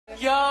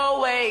You're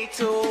way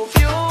too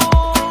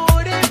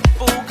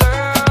beautiful,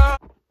 girl.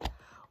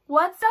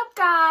 What's up,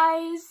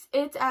 guys?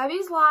 It's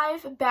Abby's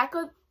Life, back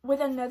with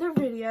another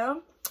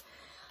video.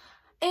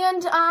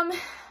 And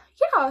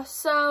yeah,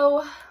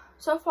 so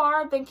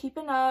far I've been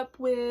keeping up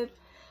with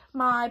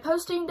my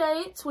posting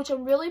dates, which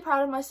I'm really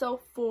proud of myself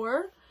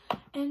for.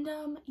 And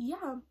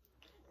yeah.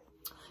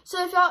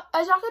 So if y'all,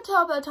 as y'all can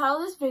tell by the title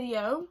of this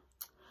video,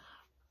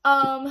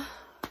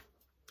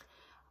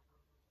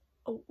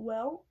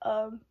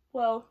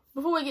 well,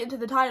 before we get into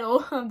the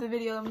title of the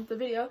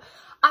video,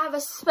 I have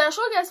a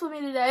special guest with me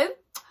today.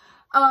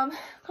 Come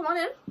on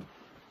in.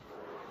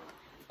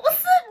 What's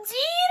up, dude?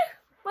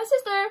 My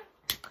sister.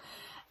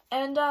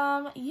 And,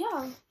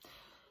 yeah.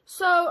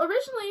 So,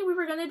 originally, we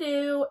were gonna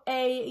do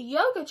a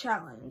yoga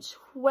challenge,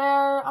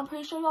 where, I'm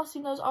pretty sure y'all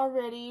seen those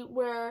already,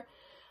 where,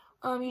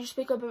 you just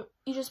pick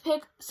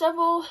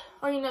several,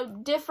 or,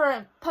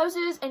 different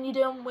poses, and you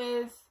do them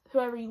with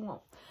whoever you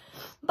want.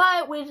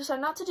 But, we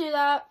decided not to do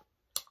that.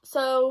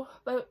 So,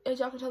 but as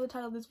y'all can tell the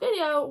title of this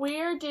video,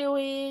 we're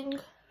doing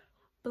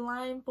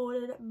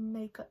blindfolded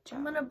makeup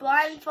challenge. I'm gonna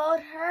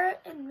blindfold her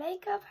and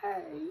make up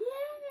her.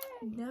 Yeah.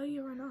 No,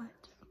 you are not.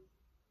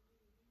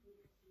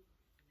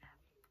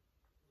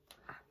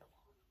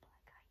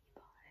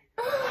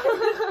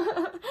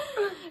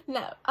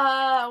 No.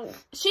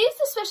 She's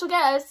the special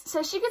guest,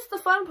 so she gets the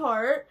fun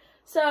part.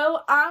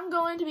 So I'm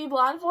going to be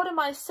blindfolded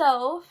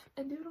myself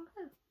and do it on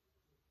her.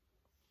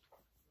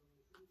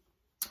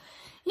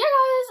 Yeah,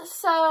 guys,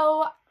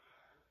 so,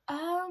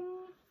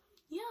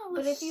 yeah,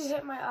 But if you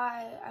hit my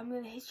eye, I'm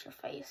gonna hit your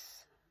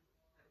face.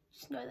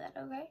 Just know that,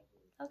 okay?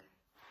 Okay.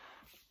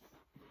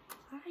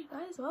 Alright,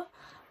 guys, well,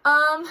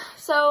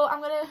 so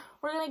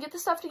we're gonna get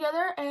this stuff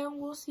together,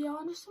 and we'll see y'all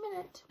in just a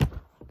minute.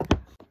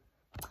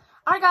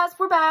 Alright, guys,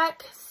 we're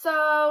back.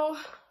 So,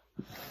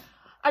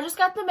 I just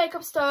got the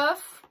makeup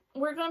stuff.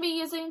 We're gonna be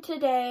using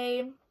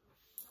today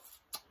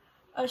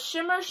a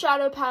shimmer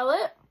shadow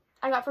palette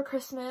I got for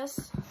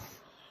Christmas.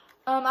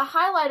 A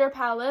highlighter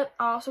palette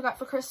I also got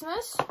for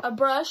Christmas. A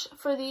brush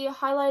for the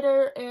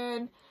highlighter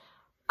and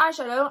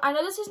eyeshadow. I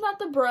know this is not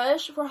the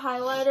brush for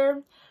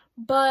highlighter,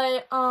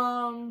 but,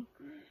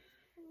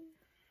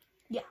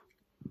 yeah.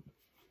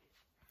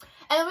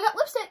 And then we got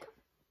lipstick.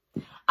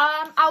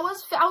 I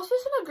was just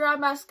gonna grab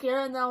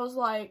mascara, and then I was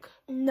like,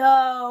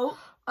 No.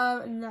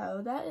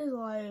 no, that is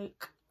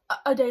like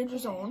a danger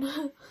zone.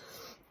 Alright,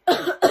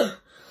 come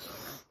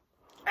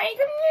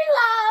here,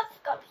 love.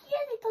 Come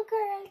here, little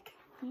girl.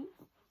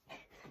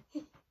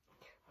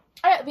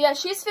 Alright, but yeah,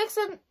 she's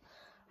fixing,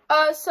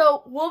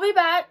 so we'll be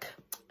back.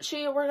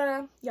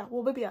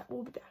 We'll be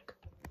back.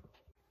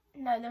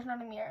 No, there's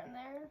not a mirror in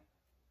there.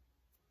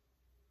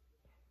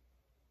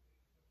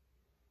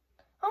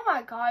 Oh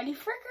my god, you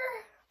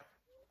fricker.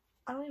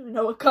 I don't even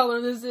know what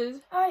color this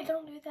is. Alright,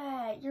 don't do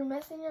that. You're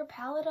messing your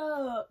palette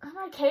up. I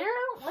don't care.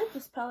 I don't like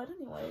this palette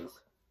anyways.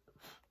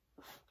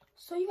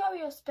 So you gotta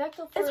be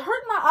respectful for It's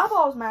hurting my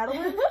eyeballs,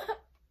 Madeline.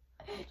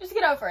 Just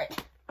get over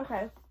it.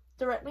 Okay,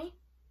 direct me.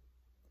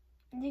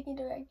 You can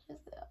direct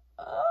yourself.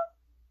 What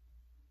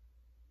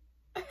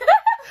are you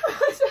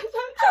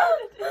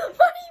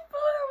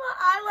pulling on my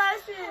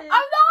eyelashes? I'm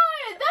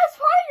not! That's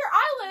part of your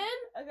eyelid!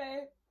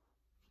 Okay.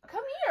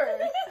 Come here.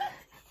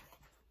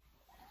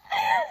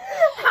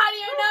 How do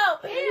you know?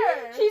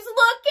 Here. She's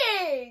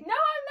looking. No,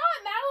 I'm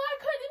not, Madeline. I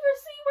couldn't even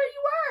see where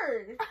you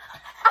were.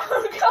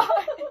 Oh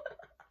god.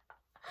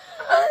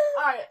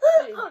 Alright,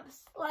 I'm gonna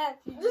slap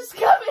you. just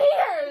come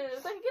here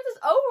so I can get this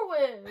over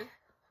with.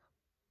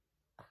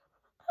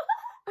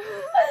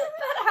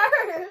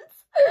 That hurts.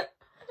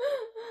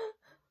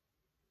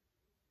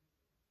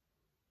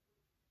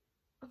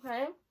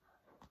 Okay.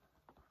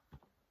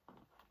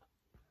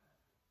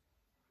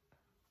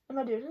 Am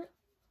I doing it?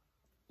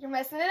 You're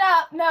messing it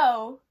up.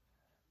 No.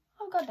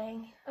 Oh god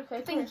dang. Okay,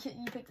 I think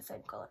you picked the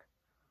same color.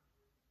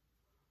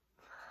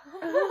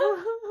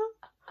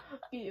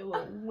 Get you a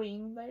little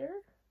wing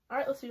there.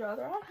 Alright, let's do your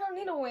other eye. I don't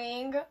need a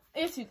wing.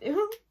 Yes, you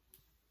do.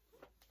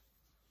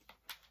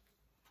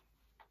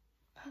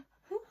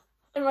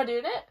 Am I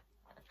doing it?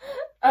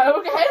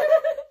 Oh, okay.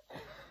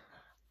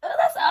 Oh,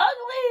 that's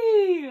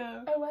ugly.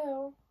 Oh,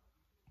 wow.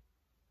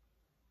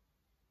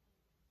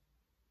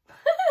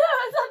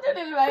 That's not doing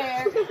it in my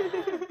hair.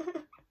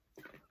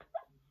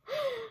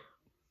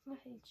 I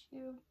hate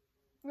you.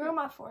 You're on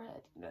my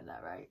forehead. You know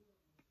that, right?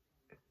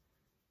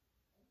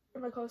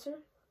 Am I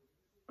closer?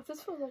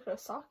 This feels like a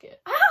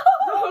socket. Ow!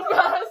 Oh,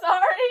 God,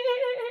 sorry.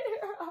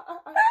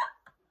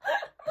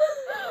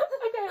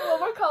 Okay, one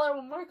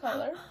more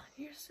color.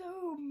 You're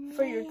so mean.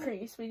 For your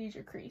crease, we need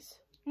your crease.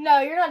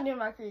 No, you're not doing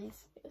my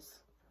crease. Yes.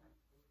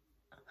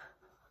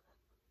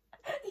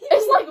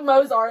 It's like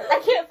Mozart. I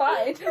can't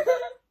find.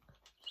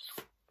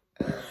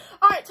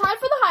 Alright, time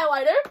for the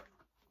highlighter.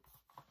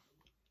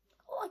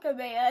 Like a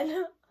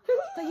man.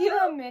 Like, you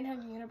know men have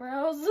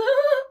unibrows.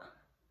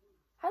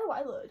 How do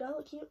I look? Do I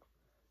look cute?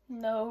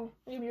 No.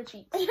 Give me your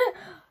cheeks. Dang,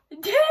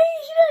 you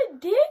should have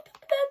dicked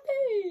that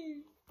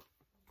thing.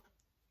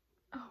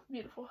 Oh,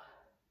 beautiful.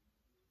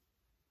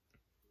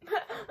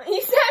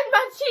 You said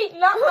my cheek,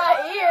 not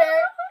my ear.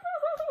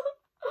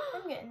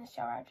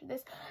 shower after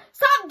this.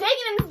 Stop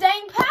digging in this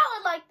dang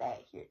palette like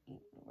that. Here,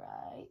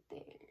 right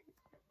there.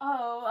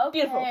 Oh,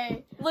 okay.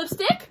 Beautiful.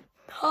 Lipstick?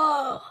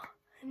 Oh,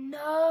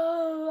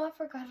 no. I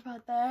forgot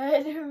about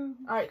that.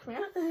 Alright, come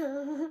here.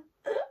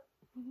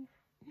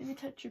 Let me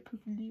touch your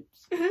poopy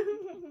lips.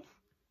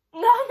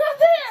 No, not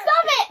there!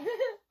 Stop it!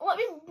 Let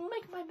me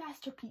make my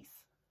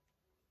masterpiece.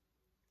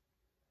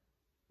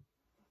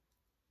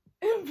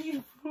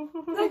 Beautiful.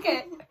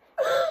 Okay.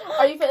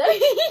 Are you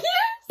finished?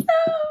 You're so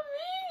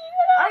mean.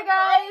 Alright,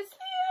 guys.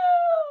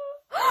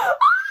 I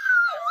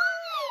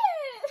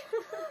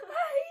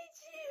hate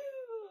you.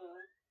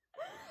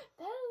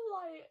 That is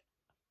like,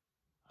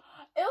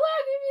 it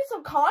like give me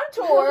some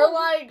contour.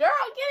 Like, girl,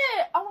 get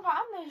it. Oh my god, I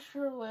missed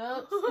your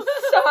lips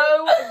so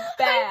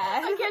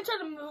bad. I can't try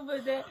to move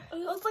with it. It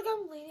looks like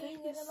I'm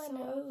bleeding into my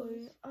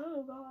nose.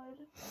 Oh god.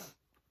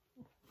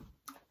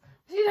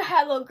 She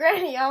had a little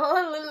granny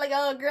on. Look like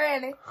a little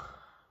granny.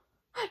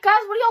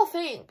 Guys, what do y'all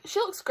think? She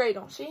looks great,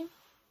 don't she?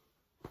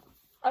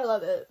 I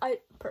love it. I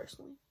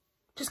personally.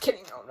 Just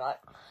kidding, no, I'm not.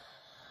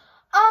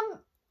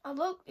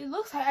 It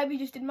looks like Abby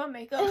just did my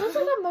makeup. It looks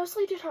like I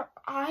mostly did her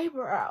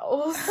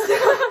eyebrows.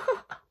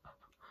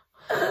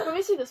 Let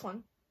me see this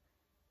one.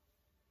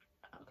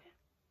 Okay.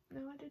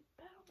 No, I did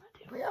bad on that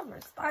too. Yeah,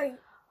 I'm starting.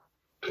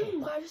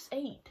 I just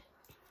ate.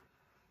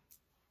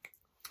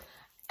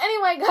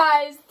 Anyway,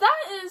 guys,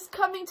 that is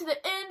coming to the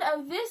end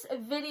of this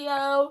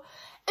video.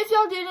 If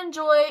y'all did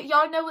enjoy,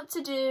 y'all know what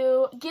to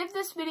do. Give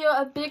this video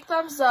a big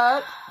thumbs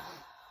up.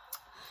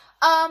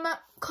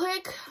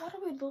 Click, What do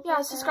we look yeah,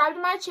 like subscribe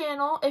to my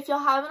channel if y'all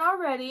haven't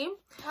already.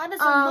 that? How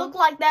does it look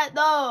like that,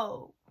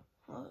 though?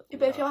 But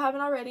if y'all haven't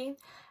already.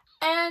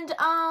 And,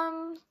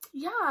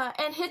 yeah,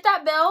 and hit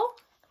that bell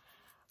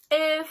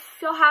if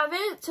y'all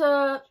haven't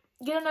to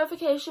get a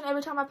notification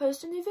every time I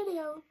post a new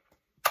video.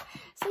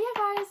 So yeah,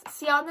 guys,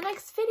 see y'all in the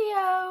next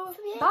video.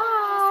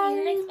 Bye. See you in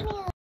the next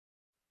video.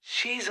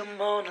 She's a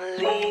Mona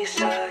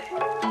Lisa.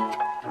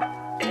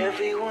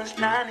 Everyone's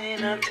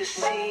lining up to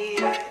see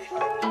her.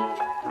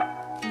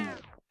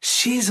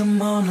 She's a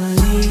Mona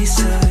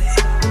Lisa.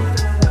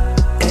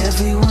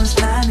 Everyone